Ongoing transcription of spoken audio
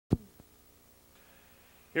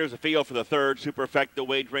Here's a field for the third. Superfecta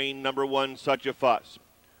wagering number 1, SUCHAFUSS.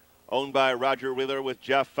 Owned by Roger Wheeler with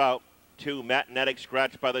Jeff Fout. 2, Magnetic,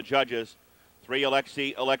 scratched by the judges. 3,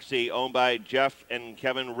 Alexi, owned by Jeff and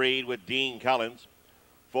Kevin Reed with Dean Collins.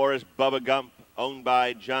 4 is Bubba Gump, owned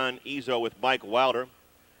by John Izzo with Mike Wilder.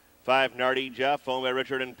 5, Nardy Jeff, owned by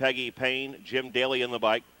Richard and Peggy Payne, Jim Daly in the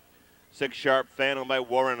bike. 6, Sharp Fan, owned by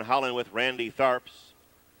Warren Holland with Randy Tharps.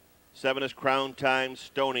 7 is Crown Time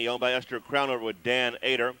Stoney, owned by Esther Crowner with Dan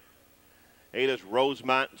Ader. 8 is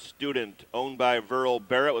Rosemont Student, owned by Verl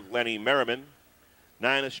Barrett with Lenny Merriman.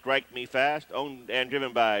 9 is Strike Me Fast, owned and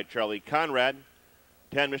driven by Charlie Conrad.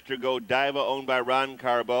 10, Mr. Godiva, owned by Ron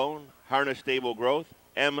Carbone. Harness Stable Growth,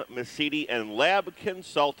 M. Masidi, and Lab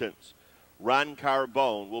Consultants. Ron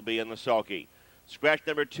Carbone will be in the sulky. Scratch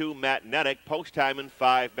number 2, Magnetic, post time in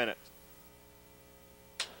 5 minutes.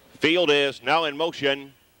 Field is now in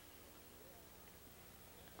motion.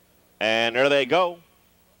 And there they go.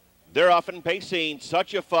 They're off and pacing.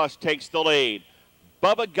 SUCHAFUSS takes the lead.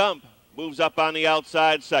 Bubba Gump moves up on the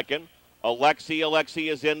outside second.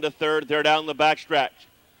 Alexi is into third. They're down the backstretch.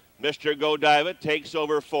 Mr. Godiva takes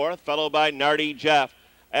over fourth, followed by Nardy Jeff.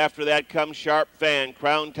 After that comes Sharp Fan.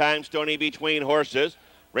 Crown Time Stoney between horses.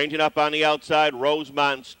 Ranging up on the outside,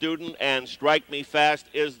 Rosemont Student and Strike Me Fast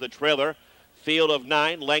is the trailer. Field of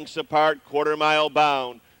 9, lengths apart, quarter-mile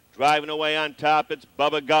bound. Driving away on top, it's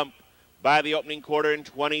Bubba Gump. By the opening quarter in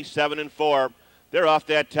 27 4. They're off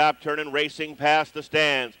that top turn and racing past the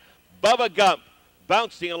stands. Bubba Gump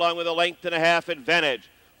bouncing along with a length and a half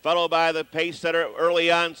advantage, followed by the pace setter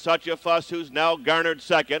early on, SUCHAFUSS, who's now garnered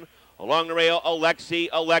second. Along the rail,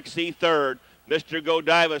 Alexi third. Mr.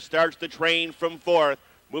 Godiva starts the train from fourth.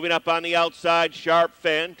 Moving up on the outside, Sharp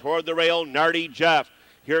Fan. Toward the rail, Nardy Jeff.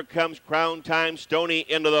 Here comes Crown Time Stoney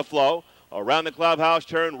into the flow. Around the clubhouse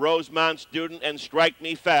turn, Rosemont Student and Strike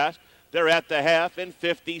Me Fast. They're at the half in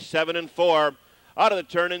 57 4. Out of the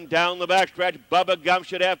turn and down the backstretch, Bubba Gump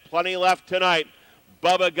should have plenty left tonight.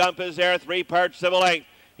 Bubba Gump is there, 3 parts of a length.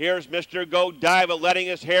 Here's Mr. Godiva letting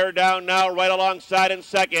his hair down now right alongside in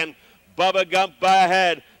second. Bubba Gump by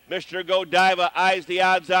ahead. Mr. Godiva eyes the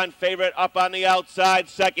odds-on favorite up on the outside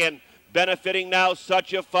second. Benefiting now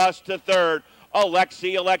SUCHAFUSS to third.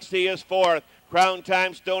 Alexi is fourth. Crown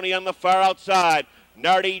Time Stoney on the far outside.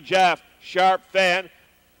 Nardy Jeff, Sharp Fan.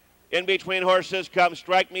 In between horses comes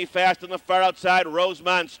Strike Me Fast on the far outside.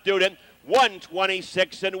 Rosemont Student,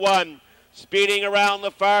 126 1. Speeding around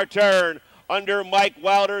the far turn under Mike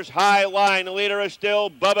Wilder's high line. The leader is still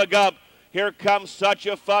Bubba Gump. Here comes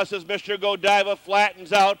SUCHAFUSS as Mr. Godiva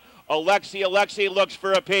flattens out. Alexi looks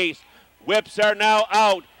for a piece. Whips are now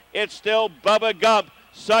out. It's still Bubba Gump.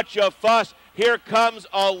 SUCHAFUSS. Here comes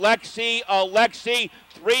Alexi.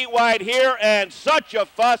 3 wide here, and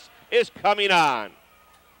SUCHAFUSS is coming on.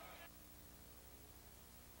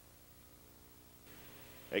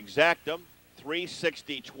 Exactum,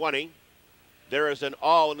 360-20. There is an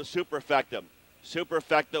all in the Superfecta.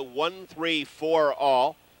 Superfecta 1-3-4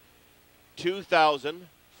 all,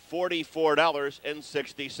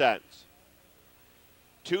 $2,044.60.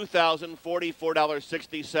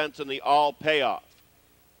 $2,044.60 in the all payoff.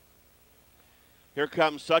 Here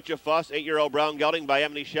comes SUCHAFUSS, 8-year-old brown gelding by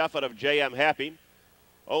Emily Sheff out of J.M. Happy.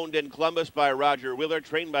 Owned in Columbus by Roger Wheeler,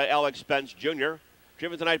 trained by Alex Spence Jr.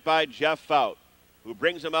 Driven tonight by Jeff Fout, who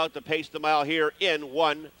brings him out to pace the mile here in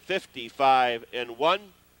 1:55-1.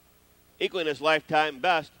 Equaling his lifetime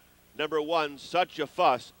best, number 1,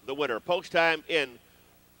 SUCHAFUSS, the winner. Post time in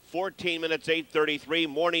 14 minutes, 8:33.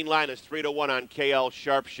 Morning line is 3-1 on KL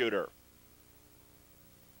Sharpshooter.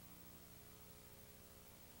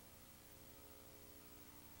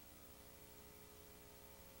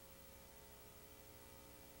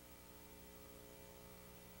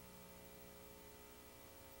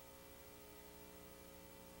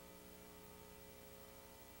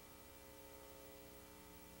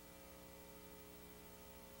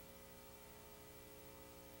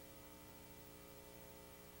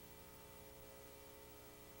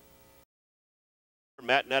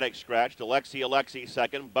 Magnetic scratched. Alexi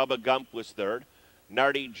second. Bubba Gump was third.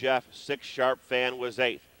 Nardy Jeff 6. Sharp Fan was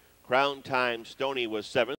 8th. Crown Time Stoney was 7th.